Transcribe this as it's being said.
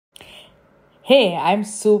Hey, I'm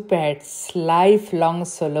Supats, lifelong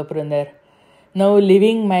solopreneur. Now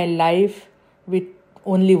living my life with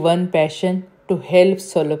only one passion to help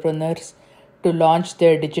solopreneurs to launch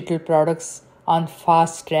their digital products on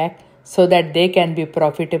fast track so that they can be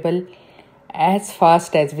profitable as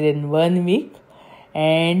fast as within 1 week,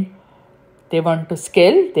 and they want to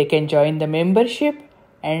scale, they can join the membership.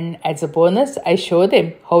 And as a bonus, I show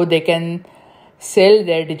them how they can sell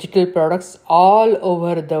their digital products all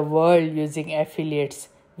over the world using affiliates.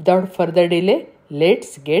 Without further delay,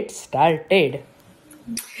 let's get started.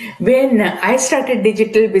 When I started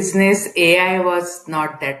digital business, AI was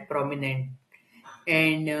not that prominent.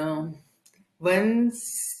 And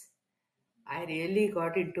once I really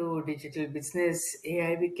got into digital business,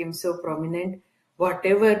 AI became so prominent.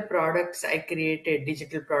 Whatever products I created,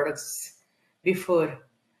 digital products before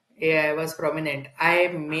AI was prominent, I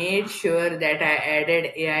made sure that I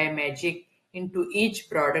added AI magic into each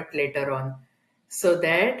product later on so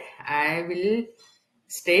that I will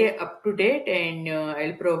stay up to date, and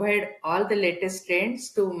I'll provide all the latest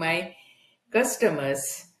trends to my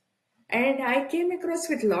customers. And I came across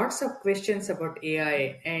with lots of questions about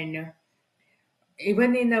AI, and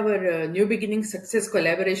even in our new beginning success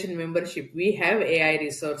collaboration membership, we have AI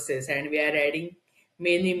resources, and we are adding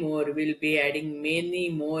many more. We'll be adding many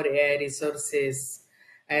more AI resources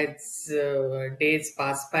as days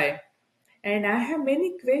pass by. And I have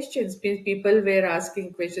many questions. People were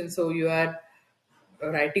asking questions. So you are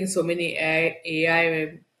writing so many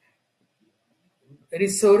AI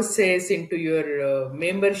resources into your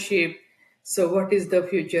membership. So, what is the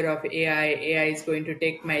future of AI? AI is going to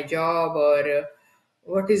take my job, or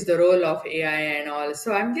what is the role of AI and all?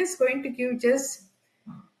 So, I'm just going to give just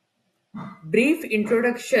brief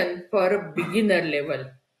introduction for a beginner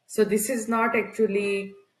level. So, this is not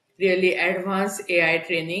actually really advanced AI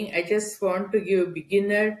training. I just want to give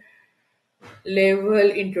beginner level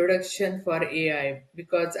introduction for AI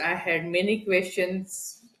because I had many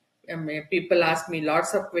questions. People ask me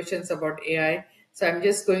lots of questions about AI, so I'm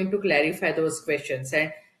just going to clarify those questions.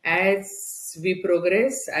 And as we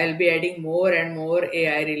progress, I'll be adding more and more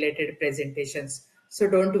AI related presentations. So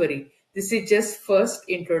don't worry, this is just first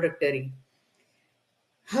introductory.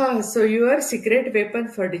 So, your secret weapon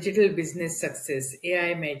for digital business success,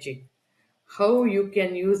 AI magic. How you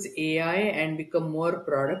can use AI and become more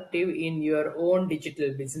productive in your own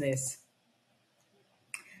digital business.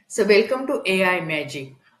 So, welcome to AI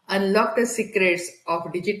Magic. Unlock the secrets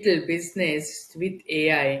of digital business with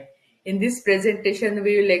AI. In this presentation,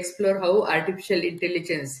 we will explore how artificial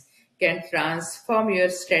intelligence can transform your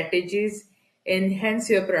strategies, enhance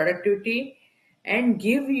your productivity, and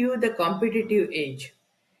give you the competitive edge.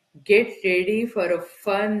 Get ready for a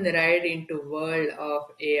fun ride into world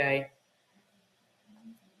of AI.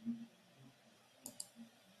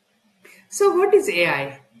 So what is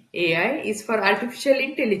AI? AI is for artificial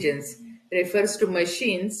intelligence, refers to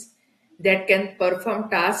machines that can perform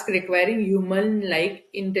tasks requiring human-like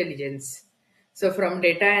intelligence. So from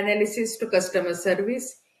data analysis to customer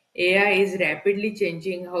service, AI is rapidly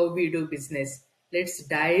changing how we do business. Let's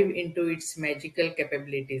dive into its magical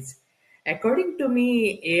capabilities. According to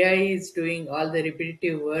me, AI is doing all the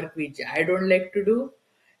repetitive work which I don't like to do,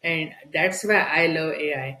 and that's why I love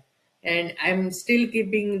AI. And I'm still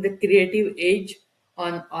keeping the creative edge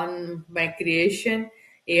on my creation.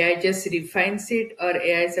 AI just refines it, or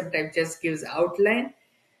AI sometimes just gives outline.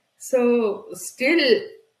 So still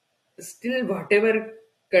whatever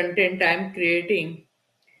content I'm creating,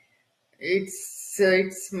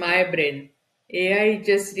 it's my brain. AI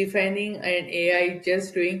just refining, and AI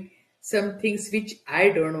just doing some things which I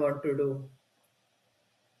don't want to do.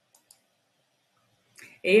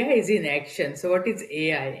 AI is in action. So, what is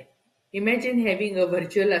AI? Imagine having a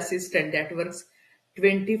virtual assistant that works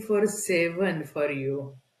 24/7 for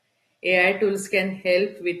you. AI tools can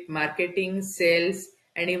help with marketing, sales,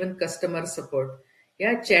 and even customer support.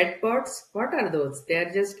 Yeah, chatbots, what are those? They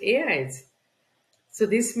are just AIs. So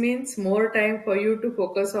this means more time for you to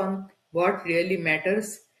focus on what really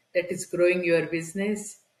matters, that is growing your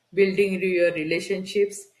business, building your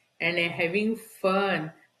relationships, and having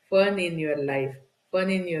fun in your life, fun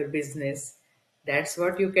in your business. That's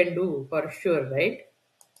what you can do for sure, right?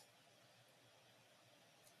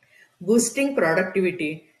 Boosting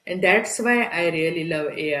productivity. And that's why I really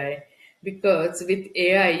love AI, because with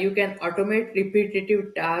AI you can automate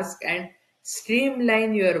repetitive tasks and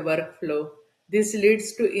streamline your workflow. This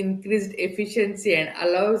leads to increased efficiency and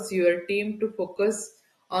allows your team to focus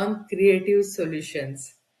on creative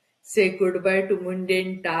solutions. Say goodbye to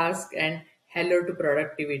mundane tasks and hello to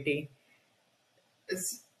productivity.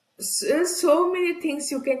 So many things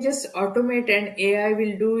you can just automate, and AI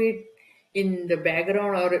will do it in the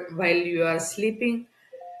background or while you are sleeping.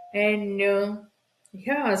 And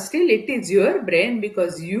yeah, still it is your brain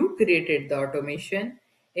because you created the automation.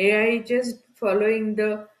 AI just following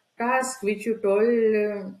the task which you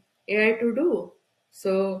told AI to do.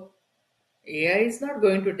 So AI is not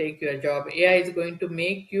going to take your job. AI is going to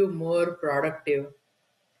make you more productive,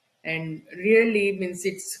 and really means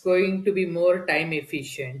it's going to be more time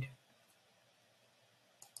efficient.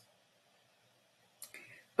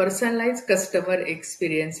 Personalized customer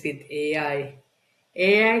experience with AI.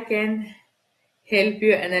 AI can help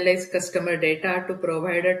you analyze customer data to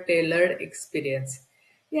provide a tailored experience.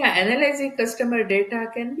 Yeah, analyzing customer data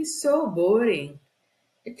can be so boring.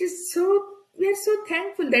 It is so, we are so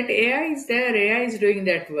thankful that AI is there, AI is doing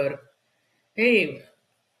that work. Hey,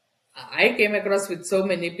 I came across with so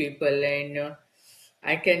many people, and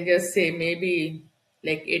I can just say maybe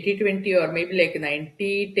like 80-20, or maybe like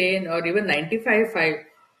 90-10, or even 95-5%.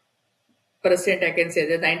 I can say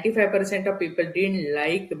that 95% of people didn't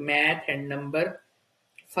like math and number.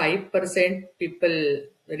 5% people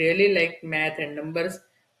really like math and numbers,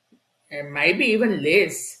 and maybe even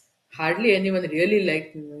less. Hardly anyone really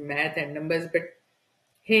like math and numbers, but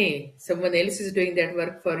hey, someone else is doing that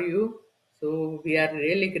work for you. So we are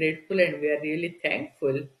really grateful and we are really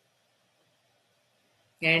thankful.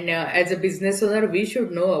 And as a business owner, we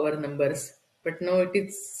should know our numbers. But no,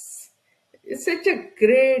 it's such a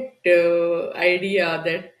great idea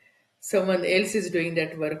that someone else is doing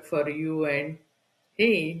that work for you, and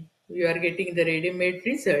hey, you are getting the ready-made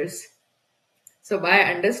results. So by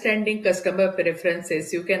understanding customer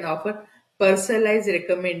preferences, you can offer personalized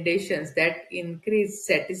recommendations that increase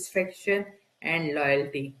satisfaction and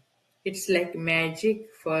loyalty. It's like magic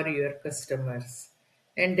for your customers.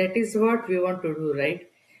 And that is what we want to do, right?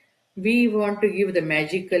 We want to give the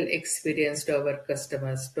magical experience to our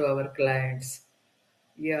customers, to our clients.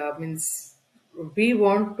 Yeah, means we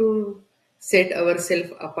want to set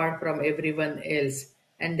ourselves apart from everyone else,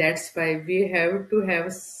 and that's why we have to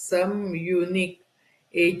have some unique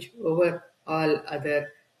edge over all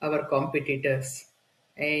other our competitors.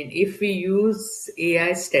 And if we use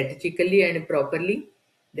AI strategically and properly,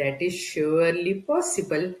 that is surely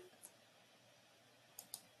possible.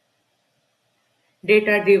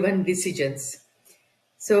 Data driven decisions.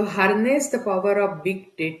 So harness the power of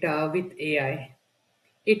big data with AI.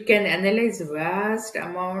 It can analyze vast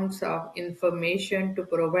amounts of information to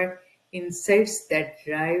provide insights that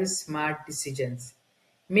drive smart decisions.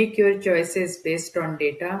 Make your choices based on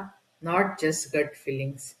data, not just gut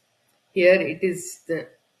feelings. Here it is, the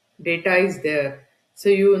data is there, so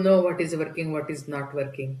you know what is working, what is not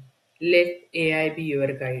working. Let AI be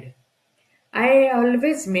your guide. I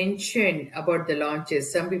always mention about the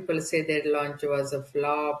launches. Some people say their launch was a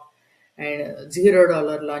flop and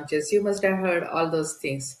 $0 launches. You must have heard all those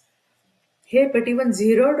things. Hey, but even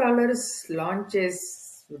 $0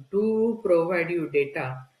 launches do provide you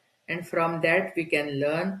data, and from that we can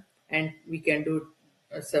learn and we can do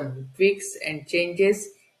some tweaks and changes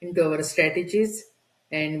into our strategies,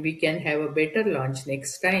 and we can have a better launch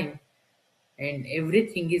next time. And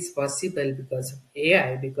everything is possible because of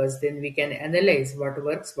AI, because then we can analyze what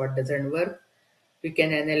works, what doesn't work. We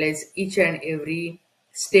can analyze each and every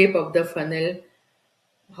step of the funnel,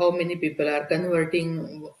 how many people are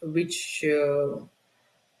converting, which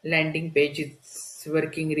landing page is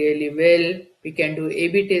working really well. We can do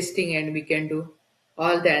A/B testing and we can do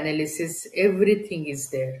all the analysis. Everything is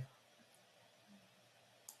there.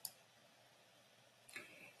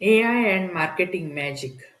 AI and marketing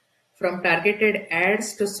magic. From targeted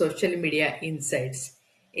ads to social media insights,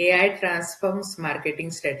 AI transforms marketing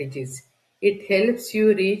strategies. It helps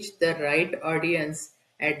you reach the right audience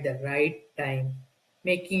at the right time,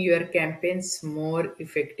 making your campaigns more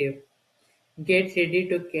effective. Get ready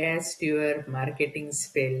to cast your marketing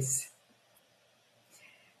spells.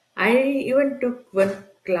 I even took one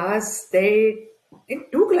class, in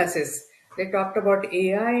two classes, they talked about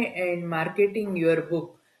AI and marketing your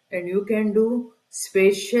book. And you can do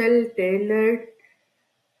special tailored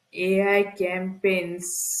AI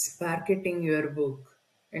campaigns marketing your book.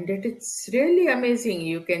 And that it's really amazing.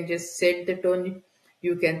 You can just set the tone,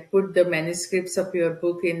 you can put the manuscripts of your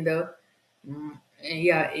book in the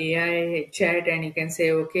yeah, AI chat, and you can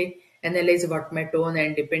say, okay, analyze what my tone,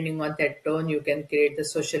 and depending on that tone, you can create the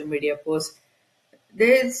social media post.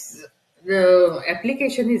 There's the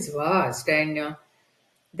application is vast, and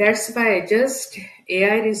that's why just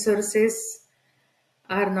AI resources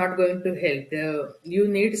are not going to help. You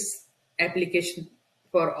need application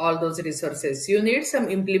for all those resources. You need some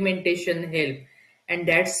implementation help, and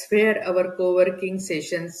that's where our co-working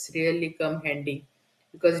sessions really come handy.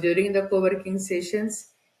 Because during the co-working sessions,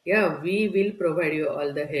 Yeah, we will provide you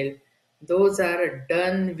all the help. Those are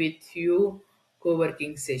done with you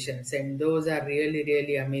co-working sessions, and those are really,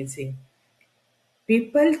 really amazing.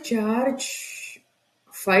 People charge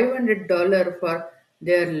 $500 for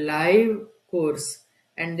their live course,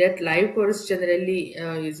 and that live course generally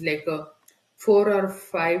is like a 4 or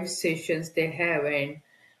 5 sessions they have, and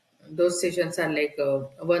those sessions are like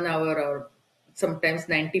 1 hour or sometimes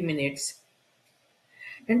 90 minutes,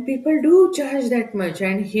 and people do charge that much.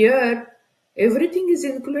 And here everything is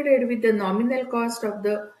included with the nominal cost of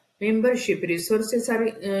the membership. Resources are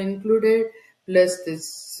included, plus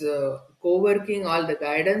this co-working, all the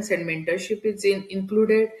guidance and mentorship is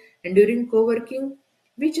included. And during co-working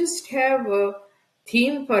we just have a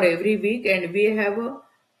theme for every week, and we have a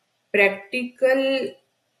practical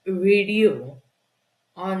video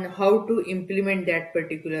on how to implement that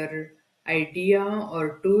particular idea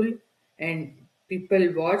or tool, and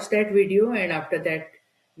people watch that video, and after that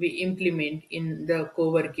we implement in the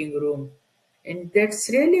co-working room. And that's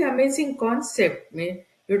really amazing concept.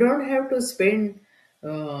 You don't have to spend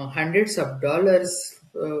hundreds of dollars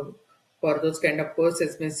for those kind of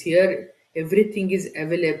courses. Means here everything is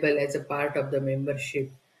available as a part of the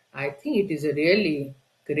membership. I think it is a really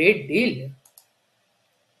great deal.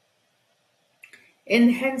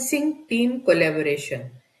 Enhancing team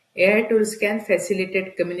collaboration. AI tools can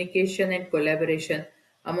facilitate communication and collaboration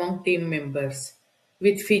among team members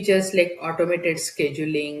with features like automated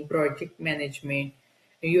scheduling, project management.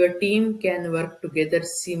 Your team can work together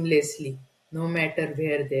seamlessly no matter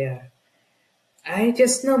where they are. I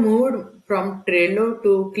just now moved from Trello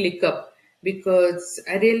to ClickUp because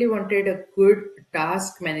I really wanted a good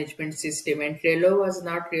task management system, and Trello was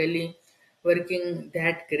not really working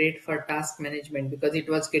that great for task management because it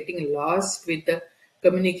was getting lost with the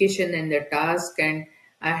communication and the task, and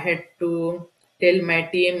I had to tell my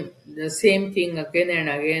team the same thing again and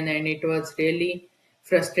again, and it was really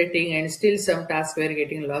frustrating, and still some tasks were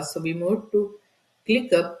getting lost. So we moved to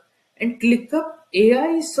ClickUp, and ClickUp AI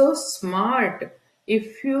is so smart.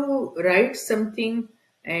 If you write something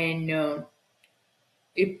and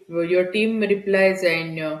if your team replies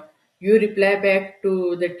and you reply back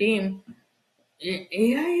to the team,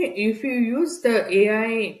 AI, if you use the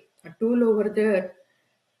AI tool over there,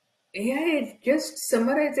 AI just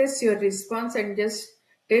summarizes your response and just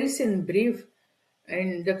tells in brief,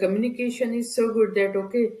 and the communication is so good that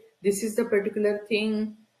okay, this is the particular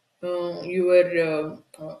thing your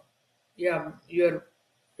yeah your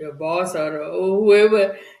boss or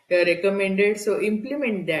whoever recommended, so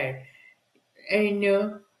implement that. And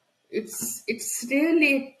it's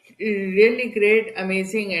really really great,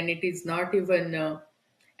 amazing, and it is not even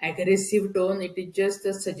aggressive tone. It is just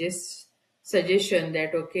a suggestion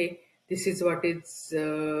that okay, this is what is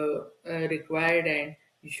required and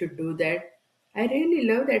you should do that. I really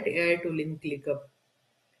love that AI tool in ClickUp.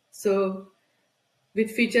 So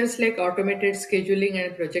with features like automated scheduling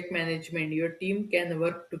and project management, your team can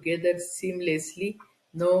work together seamlessly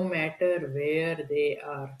no matter where they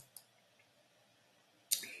are.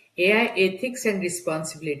 AI ethics and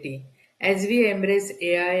responsibility. As we embrace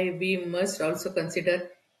AI, we must also consider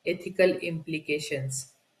ethical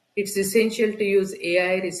implications. It's essential to use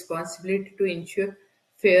AI responsibly to ensure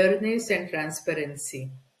fairness and transparency.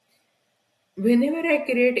 Whenever I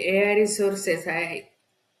create AI resources, I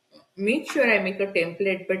make sure I make a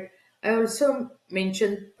template, but I also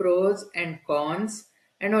mention pros and cons,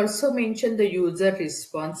 and also mention the user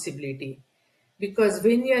responsibility. Because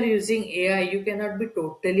when you are using AI, you cannot be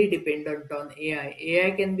totally dependent on AI.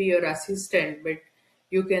 AI can be your assistant, but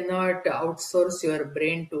you cannot outsource your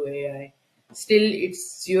brain to AI. Still,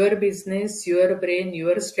 it's your business, your brain,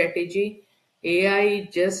 your strategy. AI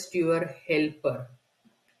is just your helper.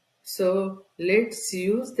 So let's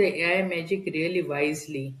use the AI magic really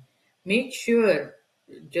wisely. Make sure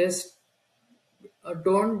just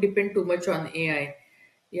don't depend too much on AI.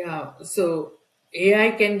 Yeah, so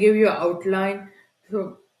AI can give you outline.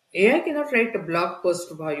 So AI cannot write a blog post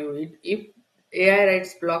for you. If AI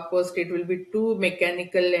writes blog post, it will be too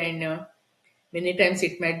mechanical, and many times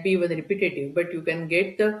it might be even repetitive, but you can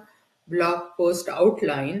get the blog post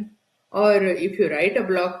outline. Or if you write a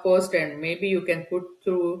blog post, and maybe you can put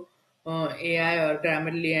through AI or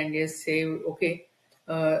Grammarly and just say, okay,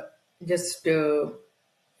 uh, just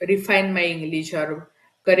refine my English or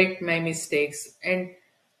correct my mistakes. And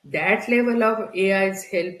that level of AI's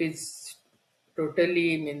help is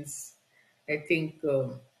totally means, I think.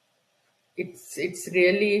 It's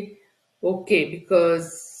really okay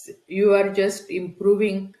because you are just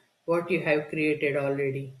improving what you have created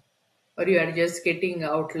already, or you are just getting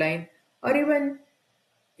outline, or even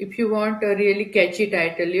If you want a really catchy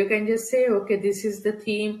title, you can just say, okay, this is the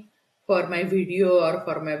theme for my video or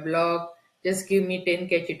for my blog. Just give me 10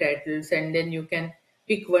 catchy titles, and then you can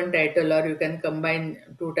pick one title or you can combine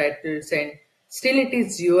two titles, and still it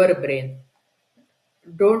is your brain.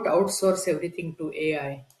 Don't outsource everything to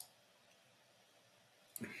AI.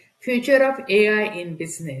 Future of AI in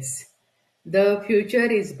business. The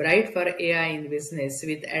future is bright for AI in business.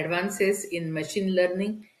 With advances in machine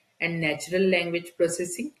learning and natural language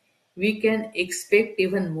processing, we can expect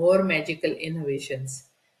even more magical innovations.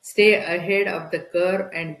 Stay ahead of the curve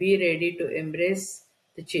and be ready to embrace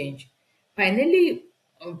the change. Finally,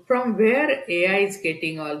 from where AI is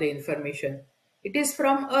getting all the information? It is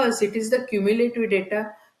from us, it is the cumulative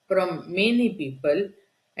data from many people,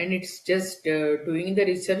 and it's just doing the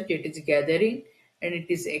research, it is gathering and it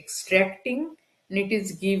is extracting and it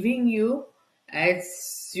is giving you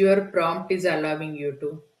as your prompt is allowing you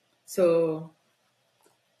to. So,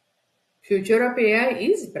 future of AI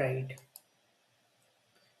is bright.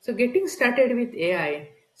 So, getting started with AI.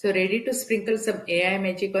 So, ready to sprinkle some AI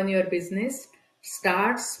magic on your business?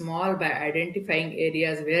 Start small by identifying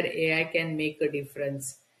areas where AI can make a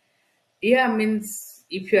difference. Yeah, means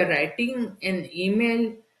if you're writing an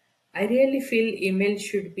email, I really feel email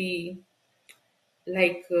should be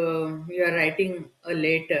like you're writing a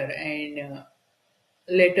letter and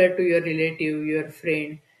letter to your relative, your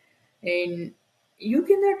friend, and you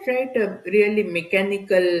cannot write a really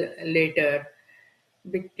mechanical letter,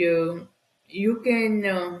 but you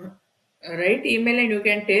can write email and you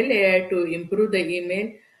can tell AI to improve the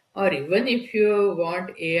email, or even if you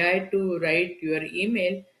want AI to write your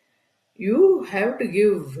email, you have to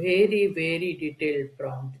give very detailed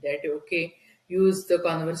prompt that okay, use the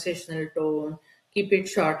conversational tone, keep it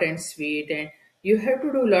short and sweet, and you have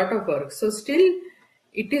to do a lot of work. So still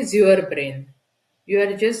it is your brain, you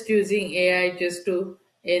are just using AI just to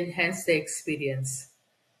enhance the experience.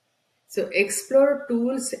 So explore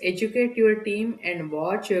tools, educate your team, and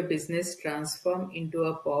watch your business transform into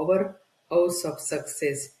a powerhouse of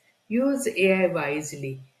success. Use AI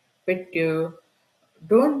wisely, but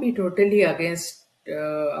don't be totally against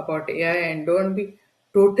about AI and don't be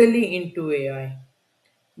totally into AI.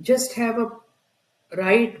 Just have a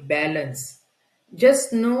right balance.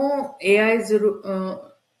 Just know AI's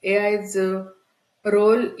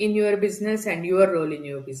role in your business and your role in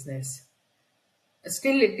your business.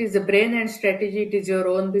 Still, it is the brain and strategy. It is your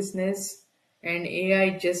own business, and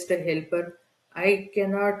AI just a helper. I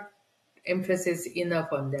cannot emphasize enough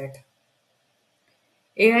on that.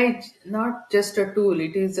 AI is not just a tool,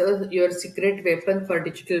 it is your secret weapon for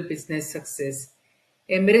digital business success.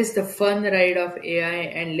 Embrace the fun ride of AI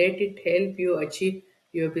and let it help you achieve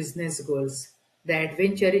your business goals. The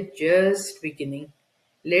adventure is just beginning.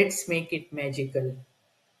 Let's make it magical.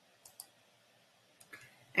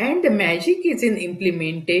 And the magic is in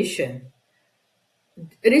implementation.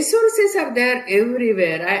 Resources are there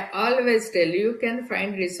everywhere. I always tell you, you can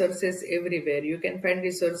find resources everywhere. You can find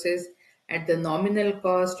resources at the nominal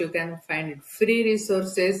cost, you can find free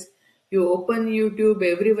resources. You open YouTube,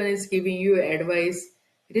 everyone is giving you advice.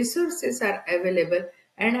 Resources are available,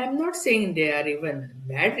 and I'm not saying they are even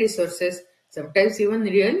bad resources. Sometimes even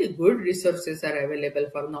really good resources are available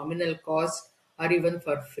for nominal cost or even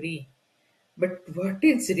for free. But what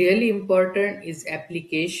is really important is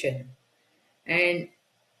application, and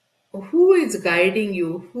who is guiding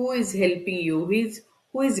you, who is helping you,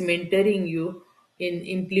 who is mentoring you in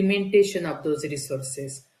implementation of those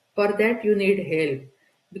resources. For that you need help,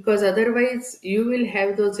 because otherwise you will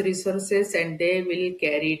have those resources and they will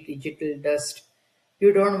carry digital dust.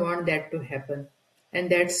 You don't want that to happen,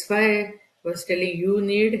 and that's why I was telling you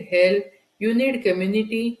need help. You need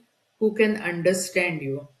community who can understand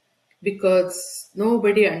you, because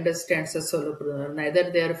nobody understands a solopreneur,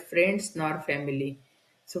 neither their friends nor family.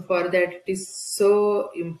 So, for that, it is so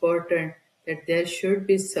important that there should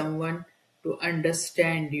be someone to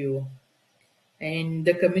understand you, and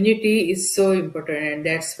the community is so important, and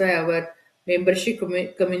that's why our membership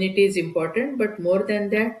community is important. But more than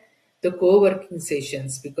that, the co-working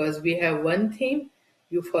sessions, because we have one theme,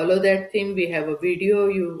 you follow that theme, we have a video,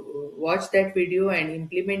 you watch that video and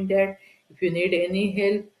implement that. If you need any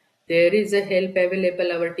help, there is a help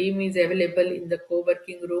available. Our team is available in the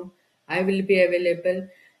co-working room. I will be available,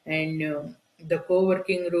 and the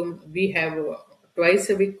co-working room we have twice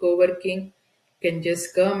a week co-working. Can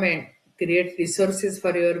just come and create resources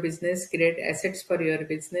for your business, create assets for your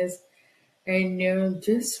business, and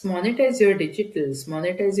just monetize your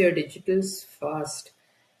digitals fast.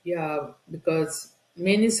 Yeah, because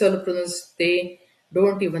many solopreneurs, they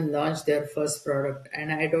don't even launch their first product,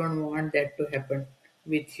 and I don't want that to happen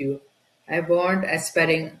with you. I want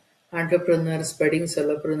aspiring entrepreneurs, budding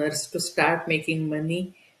solopreneurs to start making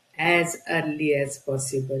money as early as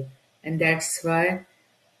possible. And that's why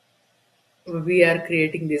we are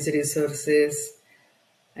creating these resources,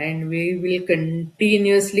 and we will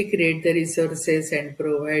continuously create the resources and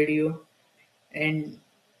provide you. And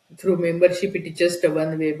through membership, it is just a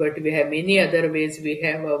one way, but we have many other ways. We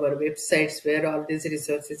have our websites where all these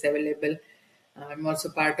resources available. I'm also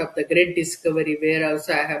part of the Great Discovery, where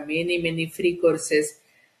also I have many free courses.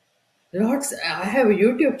 Lots. I have a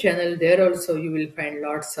YouTube channel there also. You will find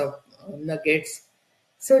lots of nuggets.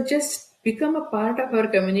 So just become a part of our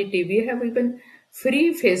community. We have even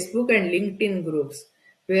free Facebook and LinkedIn groups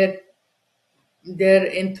where they're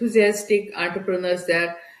enthusiastic entrepreneurs.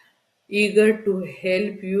 They're eager to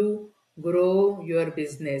help you grow your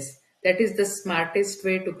business. That is the smartest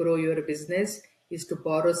way to grow your business, is to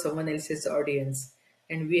borrow someone else's audience.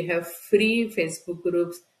 And we have free Facebook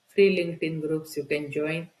groups, free LinkedIn groups you can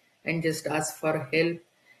join and just ask for help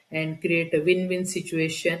and create a win-win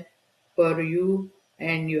situation for you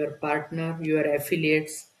and your partner, your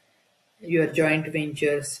affiliates, your joint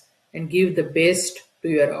ventures, and give the best to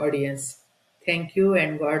your audience. Thank you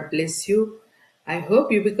and God bless you. I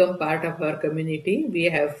hope you become part of our community. We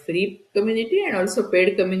have free community and also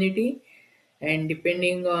paid community, and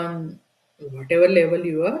depending on whatever level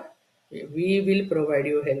you are, we will provide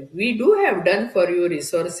you help. We do have done for you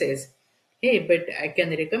resources. Hey, but I can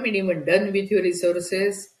recommend even done with your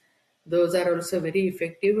resources. Those are also very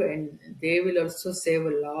effective and they will also save a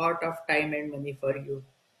lot of time and money for you.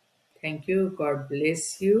 Thank you. God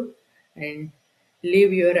bless you. And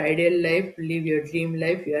live your ideal life, live your dream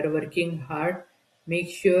life. You are working hard. Make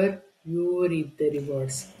sure you reap the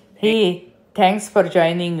rewards. Hey, thanks for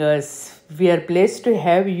joining us. We are blessed to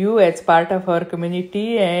have you as part of our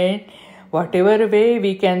community, and whatever way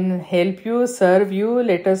we can help you, serve you,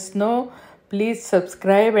 let us know. Please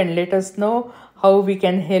subscribe and let us know how we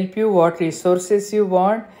can help you, what resources you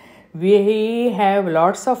want. We have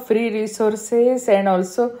lots of free resources and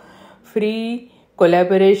also free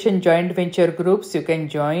collaboration joint venture groups you can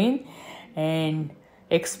join and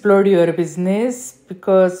explode your business,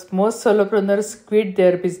 because most solopreneurs quit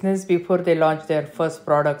their business before they launch their first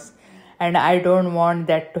products, and I don't want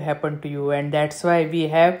that to happen to you. And that's why we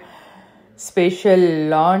have special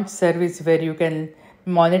launch service where you can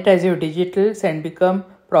monetize your digitals and become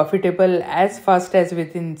profitable as fast as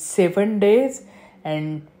within 7 days.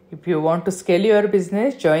 And if you want to scale your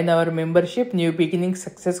business, join our membership New Beginning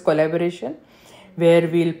Success Collaboration, where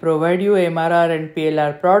we'll provide you MRR and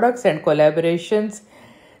PLR products and collaborations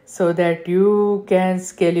so that you can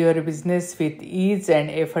scale your business with ease and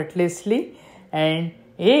effortlessly. And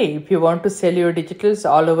hey, if you want to sell your digitals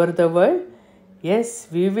all over the world, yes,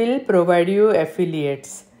 we will provide you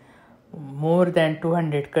affiliates more than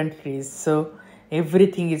 200 countries. So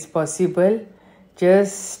everything is possible.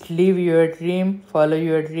 Just live your dream, follow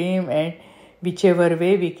your dream, and whichever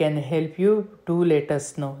way we can help you, do let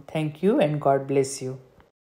us know. Thank you and God bless you.